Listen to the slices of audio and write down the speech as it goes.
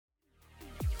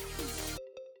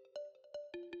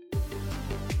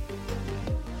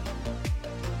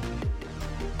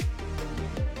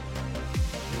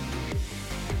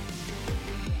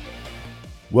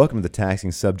Welcome to the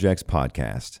Taxing Subjects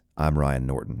Podcast. I'm Ryan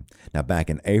Norton. Now, back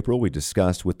in April, we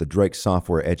discussed with the Drake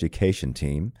Software Education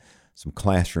team some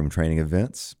classroom training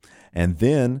events. And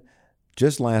then,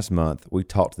 just last month, we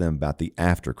talked to them about the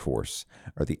After Course,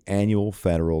 or the Annual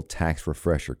Federal Tax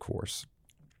Refresher Course.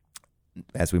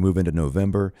 As we move into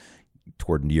November,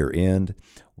 toward year end,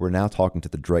 we're now talking to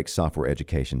the Drake Software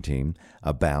Education team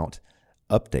about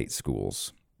update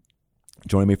schools.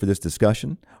 Joining me for this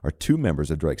discussion are two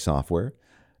members of Drake Software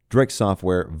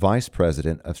Vice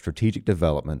President of Strategic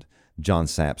Development, John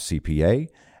Sapp, CPA,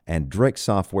 and Drake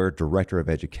Software Director of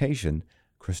Education,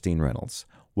 Christine Reynolds.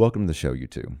 Welcome to the show, you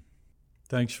two.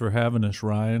 Thanks for having us,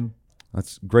 Ryan.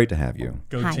 It's great to have you.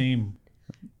 Go Hi. team.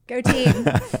 Go team.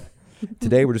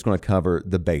 Today, we're just going to cover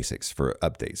the basics for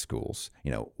update schools.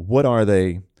 You know, what are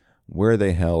they? Where are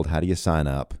they held? How do you sign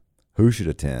up? Who should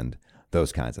attend?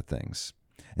 Those kinds of things.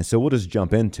 And so we'll just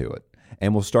jump into it.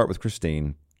 And we'll start with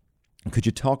Christine. Could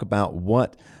you talk about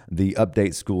what the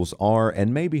update schools are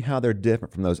and maybe how they're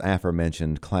different from those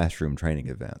aforementioned classroom training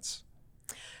events?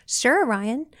 Sure,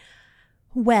 Ryan.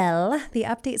 Well, the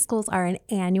update schools are an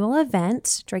annual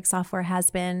event. Drake Software has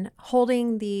been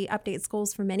holding the update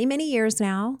schools for many, many years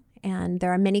now. And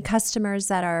there are many customers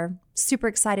that are super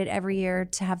excited every year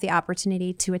to have the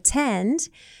opportunity to attend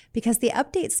because the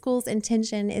update school's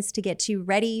intention is to get you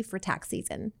ready for tax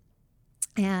season.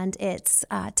 And it's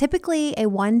typically a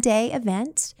one-day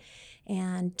event.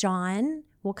 And John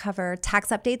will cover tax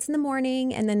updates in the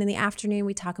morning. And then in the afternoon,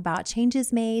 we talk about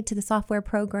changes made to the software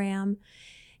program.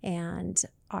 And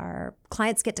our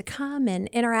clients get to come and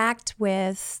interact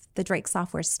with the Drake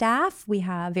Software staff. We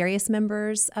have various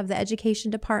members of the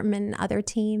education department and other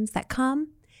teams that come.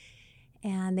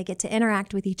 And they get to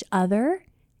interact with each other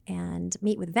and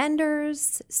meet with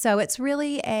vendors. So it's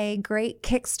really a great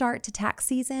kickstart to tax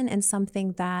season and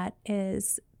something that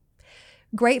is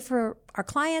great for our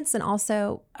clients and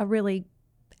also a really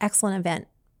excellent event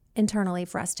internally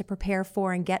for us to prepare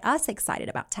for and get us excited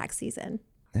about tax season.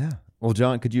 Yeah. Well,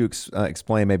 John, could you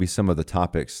explain maybe some of the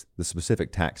topics, the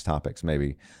specific tax topics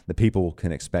maybe that people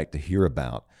can expect to hear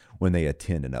about when they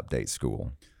attend an update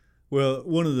school? Well,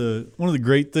 one of the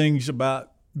great things about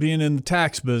being in the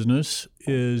tax business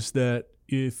is that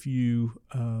if you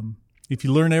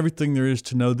learn everything there is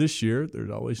to know this year, there's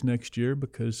always next year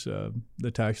because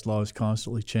the tax law is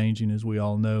constantly changing, as we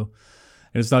all know.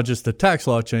 And it's not just the tax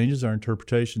law changes, our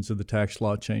interpretations of the tax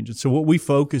law changes. So what we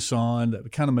focus on that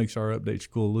kind of makes our update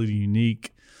school a little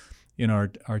unique in our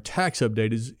tax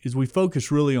update is we focus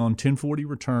really on 1040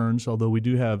 returns, although we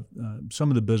do have some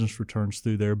of the business returns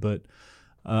through there, but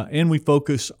and we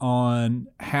focus on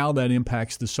how that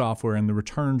impacts the software and the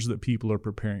returns that people are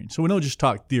preparing. So we don't just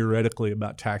talk theoretically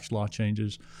about tax law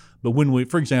changes, but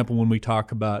for example, when we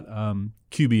talk about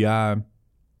QBI,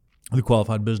 the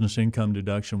Qualified Business Income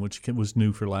Deduction, which was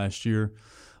new for last year,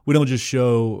 we don't just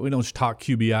talk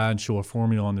QBI and show a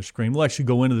formula on the screen. We'll actually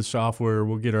go into the software.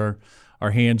 We'll get our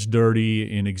hands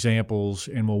dirty in examples,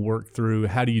 and we'll work through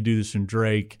how do you do this in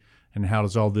Drake, and how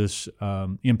does all this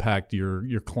impact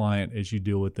your client as you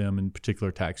deal with them in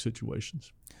particular tax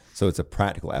situations. So it's a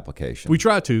practical application. We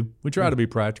try to be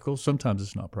practical. Sometimes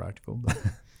it's not practical. But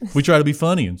we try to be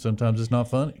funny, and sometimes it's not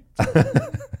funny.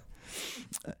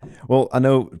 Well, I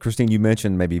know, Christine, you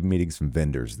mentioned maybe meeting some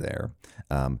vendors there.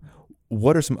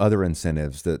 What are some other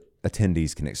incentives that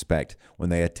attendees can expect when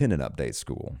they attend an update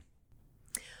school?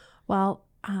 Well,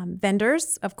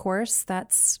 vendors, of course,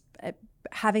 that's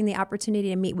having the opportunity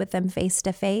to meet with them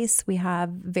face-to-face. We have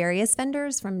various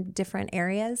vendors from different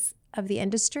areas of the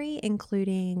industry,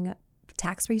 including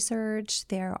tax research.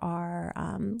 There are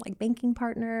like banking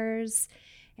partners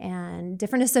and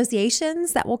different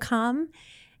associations that will come.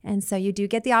 And so you do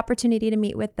get the opportunity to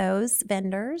meet with those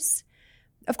vendors.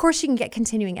 Of course, you can get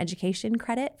continuing education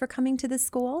credit for coming to the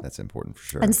school. That's important for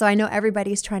sure. And so I know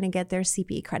everybody's trying to get their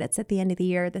CPE credits at the end of the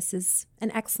year. This is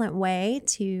an excellent way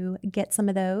to get some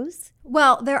of those.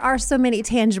 Well, there are so many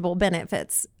tangible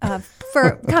benefits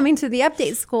for coming to the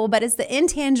update school, but it's the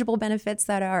intangible benefits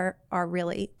that are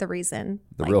really the reason.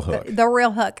 The real hook. The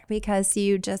real hook, because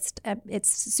you just,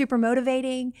 it's super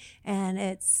motivating and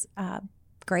it's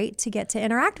great to get to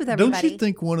interact with everybody. Don't you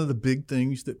think one of the big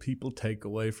things that people take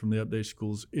away from the update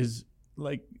schools is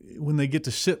like when they get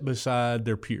to sit beside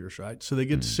their peers, right? So they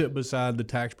get to sit beside the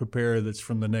tax preparer that's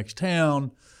from the next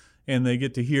town, and they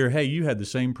get to hear, hey, you had the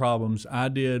same problems I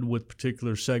did with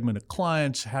particular segment of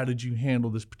clients. How did you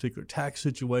handle this particular tax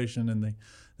situation? And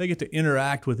they get to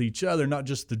interact with each other, not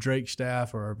just the Drake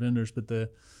staff or our vendors, but the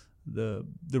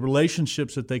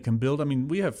relationships that they can build. I mean,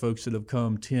 we have folks that have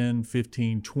come 10,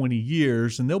 15, 20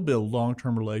 years, and they'll build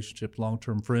long-term relationships,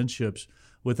 long-term friendships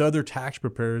with other tax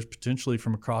preparers potentially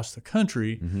from across the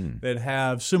country that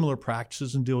have similar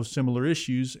practices and deal with similar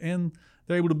issues, and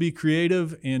they're able to be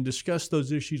creative and discuss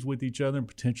those issues with each other and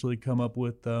potentially come up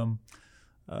with a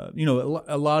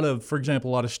lot of, for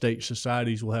example, a lot of state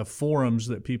societies will have forums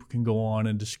that people can go on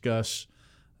and discuss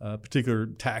particular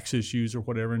tax issues or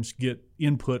whatever and get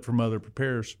input from other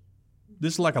preparers.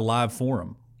 This is like a live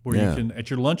forum where you can, at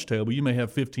your lunch table, you may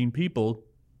have 15 people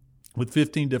with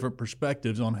 15 different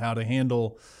perspectives on how to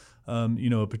handle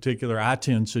a particular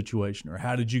I-10 situation, or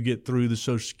how did you get through the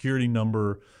Social Security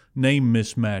number name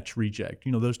mismatch reject,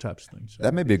 those types of things. So,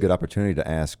 that may be a good opportunity to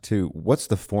ask, too, what's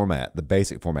the format, the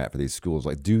basic format for these schools?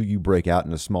 Like, do you break out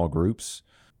into small groups?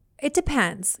 It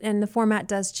depends, and the format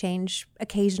does change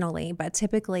occasionally, but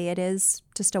typically it is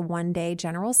just a one-day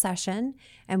general session,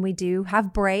 and we do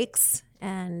have breaks,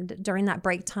 and during that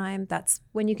break time, that's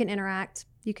when you can interact.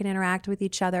 You can interact with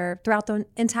each other throughout the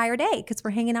entire day because we're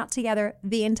hanging out together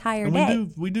the entire day.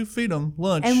 We do feed them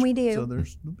lunch. And we do. So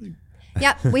there's no big...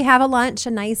 Yep, we have a lunch,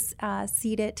 a nice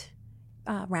seated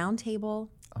round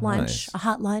table lunch, nice. A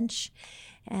hot lunch,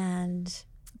 and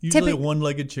usually a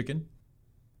one-legged chicken.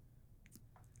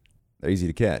 They're easy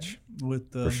to catch.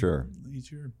 With for sure.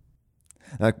 Easier.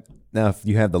 Now, if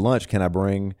you have the lunch, can I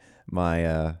bring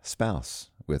my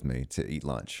spouse with me to eat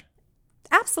lunch?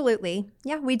 Absolutely.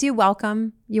 Yeah, we do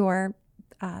welcome your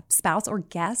spouse or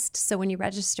guest. So when you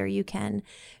register, you can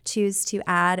choose to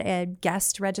add a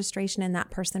guest registration, and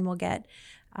that person will get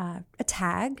a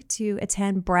tag to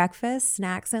attend breakfast,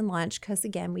 snacks, and lunch. Because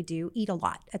again, we do eat a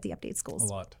lot at the Update Schools. A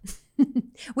lot.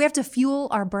 We have to fuel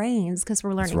our brains because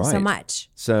we're learning so much.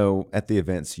 So at the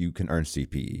events, you can earn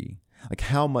CPE. Like,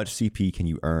 how much CPE can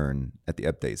you earn at the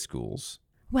Update Schools?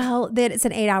 Well, it's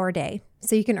an 8-hour day,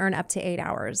 so you can earn up to 8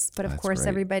 hours. But of That's course, great.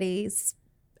 Everybody's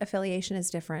affiliation is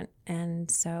different,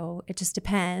 and so it just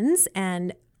depends.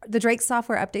 And the Drake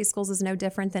Software Update Schools is no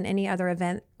different than any other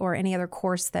event or any other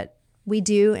course that we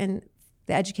do in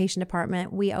the education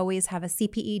department. We always have a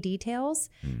CPE details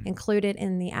included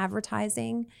in the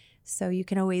advertising, so you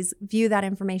can always view that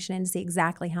information and see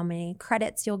exactly how many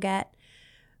credits you'll get.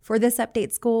 For this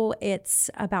update school, it's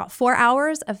about 4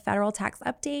 hours of federal tax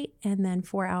update and then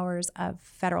 4 hours of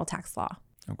federal tax law.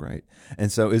 Oh, great.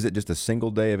 And so is it just a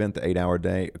single day event, the 8-hour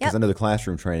day? Because I know the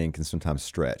classroom training can sometimes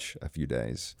stretch a few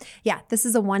days. Yeah, this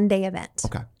is a one-day event.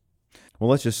 Okay. Well,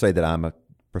 let's just say that I'm a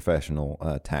professional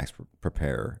tax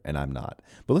preparer, and I'm not.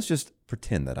 But let's just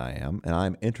pretend that I am, and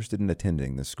I'm interested in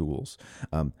attending the schools.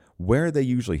 Where are they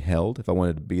usually held if I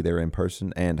wanted to be there in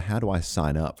person, and how do I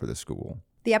sign up for the school?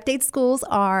 The Update Schools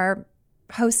are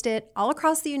hosted all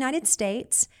across the United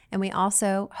States, and we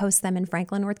also host them in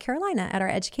Franklin, North Carolina at our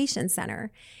education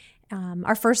center.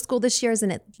 Our first school this year is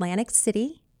in Atlantic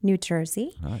City, New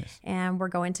Jersey. Nice. And we're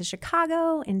going to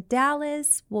Chicago and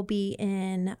Dallas. We'll be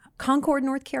in Concord,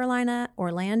 North Carolina,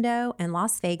 Orlando, and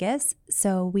Las Vegas.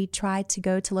 So we try to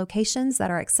go to locations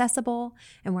that are accessible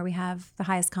and where we have the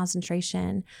highest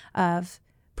concentration of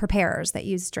preparers that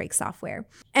use Drake software.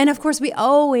 And of course, we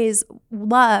always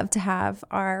love to have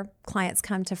our clients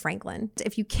come to Franklin.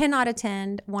 If you cannot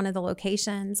attend one of the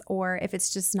locations, or if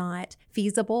it's just not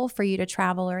feasible for you to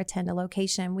travel or attend a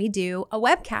location, we do a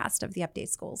webcast of the Update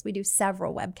Schools. We do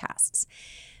several webcasts.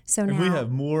 So now we have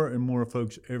more and more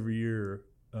folks every year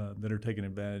that are taking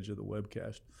advantage of the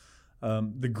webcast.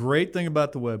 The great thing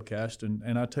about the webcast,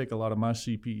 and I take a lot of my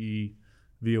CPE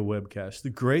via webcast. The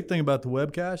great thing about the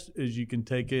webcast is you can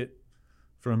take it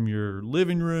from your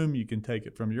living room, you can take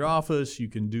it from your office, you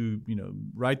can do,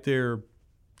 right there,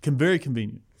 very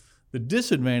convenient. The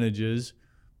disadvantage is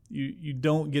you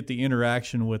don't get the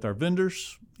interaction with our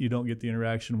vendors, you don't get the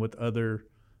interaction with other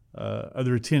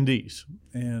attendees,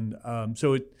 and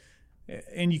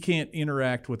and you can't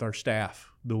interact with our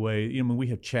staff the way, we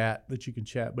have chat that you can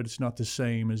chat, but it's not the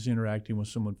same as interacting with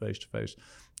someone face to face.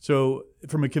 So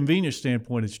from a convenience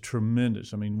standpoint, it's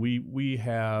tremendous. I mean, we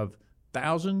have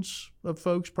thousands of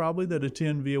folks probably that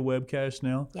attend via webcast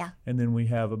now. Yeah. And then we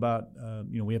have about,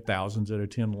 we have thousands that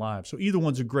attend live. So either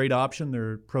one's a great option.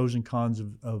 There are pros and cons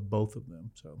of both of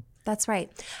them. So that's right.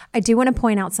 I do want to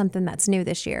point out something that's new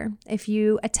this year. If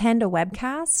you attend a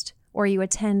webcast or you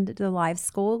attend the live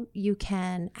school, you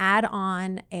can add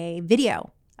on a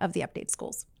video of the Update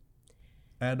Schools.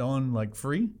 Add on like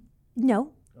free?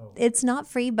 No. It's not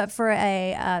free, but for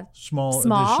a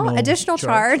small additional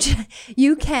charge,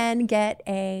 you can get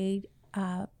a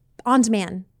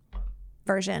on-demand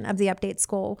version of the Update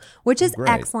School, which is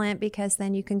excellent because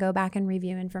then you can go back and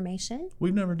review information.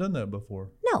 We've never done that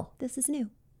before. No, this is new.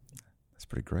 That's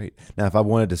pretty great. Now, if I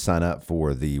wanted to sign up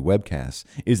for the webcast,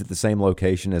 is it the same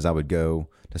location as I would go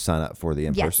to sign up for the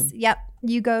in-person? Yes. Yep.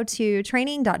 You go to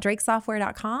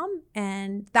training.drakesoftware.com,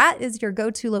 and that is your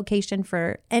go-to location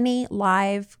for any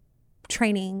live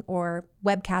training or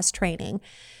webcast training.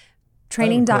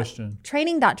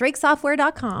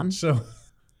 Training.drakesoftware.com. So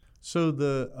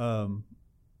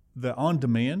the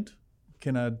on-demand,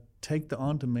 can I take the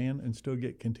on-demand and still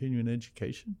get continuing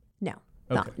education? No.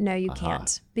 Okay. No, you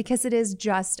can't, because it is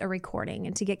just a recording.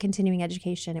 And to get continuing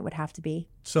education, it would have to be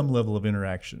Some level of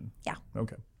interaction. Yeah.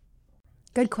 Okay.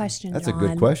 Good question, That's John. a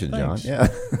good question, John. Thanks. Yeah.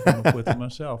 Came up with it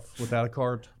myself without a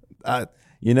card.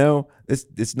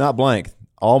 It's not blank.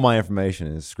 All my information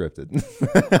is scripted.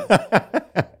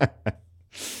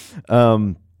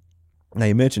 Now,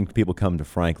 you mentioned people come to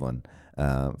Franklin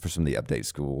for some of the update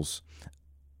schools.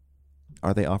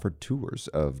 Are they offered tours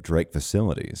of Drake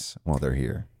facilities while they're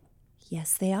here?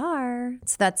 Yes, they are.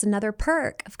 So that's another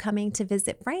perk of coming to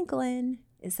visit Franklin,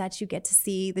 is that you get to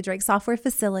see the Drake Software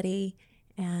facility.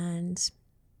 And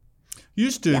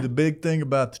Used to, the big thing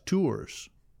about the tours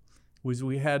was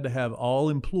we had to have all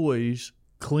employees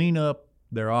clean up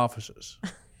their offices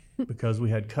because we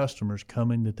had customers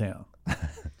coming to town.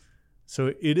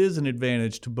 So it is an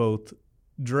advantage to both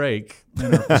Drake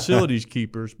and our facilities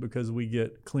keepers because we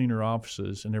get cleaner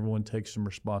offices and everyone takes some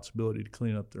responsibility to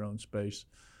clean up their own space.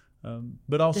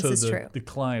 But also the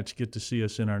clients get to see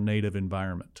us in our native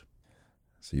environment.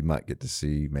 So you might get to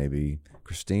see maybe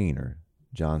Christine or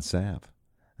John Sapp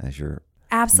as your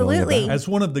absolutely. As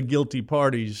one of the guilty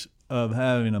parties of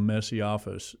having a messy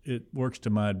office, it works to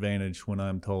my advantage when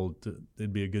I'm told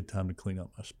it'd be a good time to clean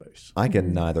up my space. I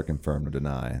can neither confirm nor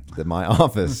deny that my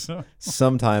office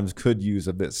sometimes could use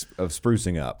a bit of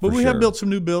sprucing up. But we have built some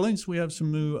new buildings. We have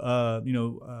some new,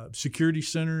 security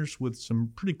centers with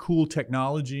some pretty cool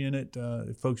technology in it.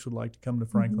 If folks would like to come to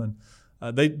Franklin,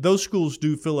 those schools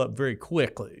do fill up very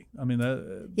quickly. I mean, that's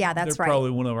they're right.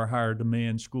 probably one of our higher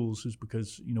demand schools, is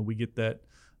because we get that.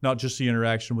 Not just the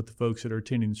interaction with the folks that are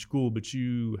attending the school, but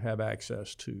you have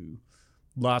access to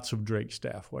lots of Drake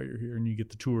staff while you're here, and you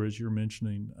get the tour, as you're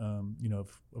mentioning,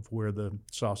 of where the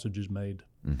sausage is made.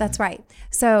 Mm-hmm. That's right.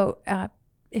 So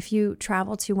if you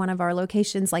travel to one of our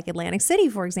locations like Atlantic City,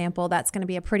 for example, that's going to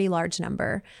be a pretty large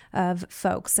number of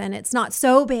folks. And it's not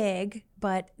so big,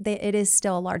 but it is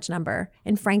still a large number.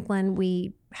 In Franklin,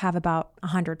 we have about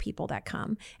 100 people that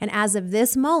come. And as of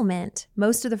this moment,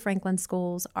 most of the Franklin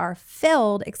schools are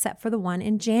filled except for the one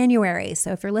in January.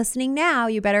 So if you're listening now,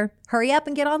 you better hurry up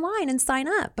and get online and sign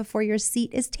up before your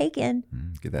seat is taken.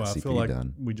 Get that CP I feel like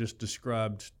done. we just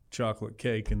described chocolate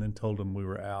cake and then told them we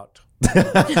were out.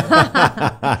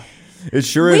 It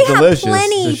sure is delicious. We have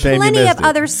It's a shame you plenty missed of it.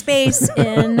 other space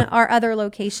in our other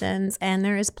locations, and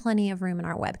there is plenty of room in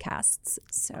our webcasts.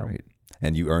 So Great.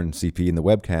 And you earn CP in the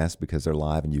webcast because they're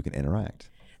live and you can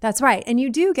interact. that's right. And you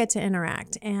do get to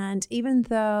interact. And even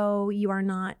though you are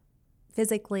not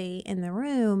physically in the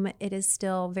room, it is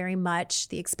still very much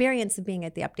the experience of being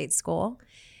at the update school.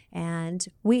 And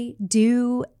we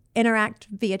do interact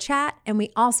via chat, and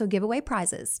we also give away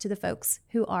prizes to the folks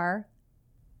who are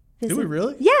Do we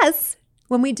really? Yes.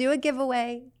 When we do a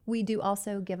giveaway, we do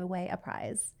also give away a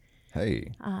prize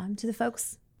Hey. to the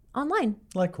folks online,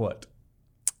 Like what?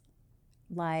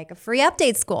 like a free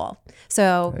update school.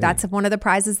 So that's one of the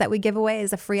prizes that we give away,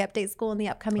 is a free update school in the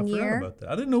upcoming I forgot year. about that.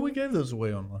 I didn't know we gave those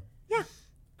away online. Yeah.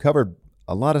 Covered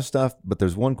a lot of stuff, but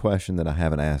there's one question that I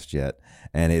haven't asked yet,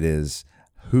 and it is,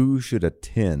 who should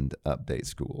attend update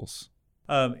schools?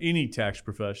 Any tax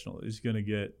professional is going to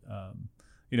get,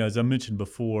 as I mentioned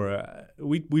before,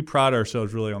 we pride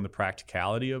ourselves really on the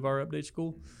practicality of our update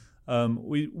school.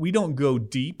 We don't go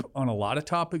deep on a lot of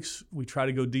topics. We try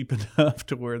to go deep enough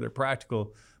to where they're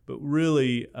practical, but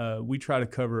really we try to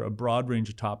cover a broad range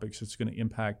of topics that's going to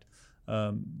impact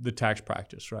the tax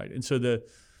practice, right? And so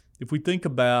if we think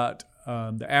about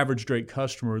the average Drake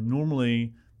customer,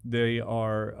 normally they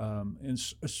are in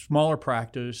a smaller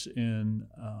practice, and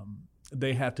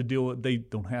they have to deal with, they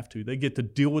don't have to, they get to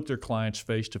deal with their clients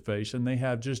face to face, and they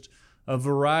have just a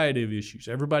variety of issues.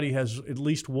 Everybody has at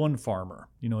least one farmer.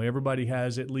 Everybody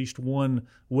has at least one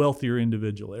wealthier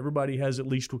individual. Everybody has at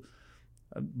least,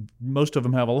 most of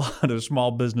them have a lot of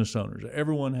small business owners.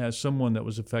 Everyone has someone that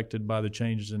was affected by the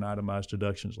changes in itemized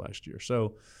deductions last year.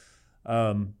 So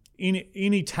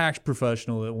any tax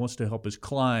professional that wants to help his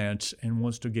clients and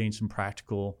wants to gain some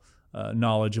practical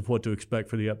knowledge of what to expect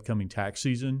for the upcoming tax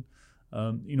season,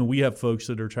 we have folks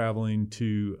that are traveling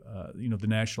to, the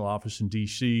national office in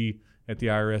D.C., at the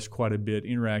IRS quite a bit,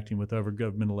 interacting with other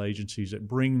governmental agencies that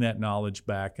bring that knowledge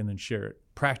back and then share it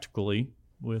practically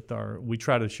we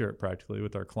try to share it practically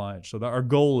with our clients. So our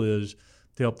goal is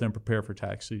to help them prepare for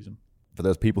tax season. For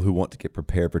those people who want to get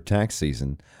prepared for tax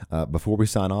season, before we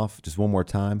sign off, just one more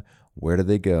time, where do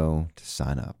they go to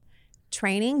sign up?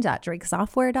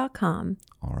 Training.drakesoftware.com.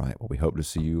 All right. Well, we hope to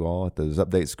see you all at those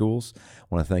update schools. I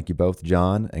want to thank you both,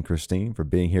 John and Christine, for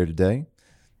being here today.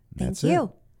 Thank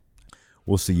you.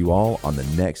 We'll see you all on the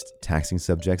next Taxing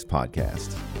Subjects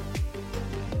podcast.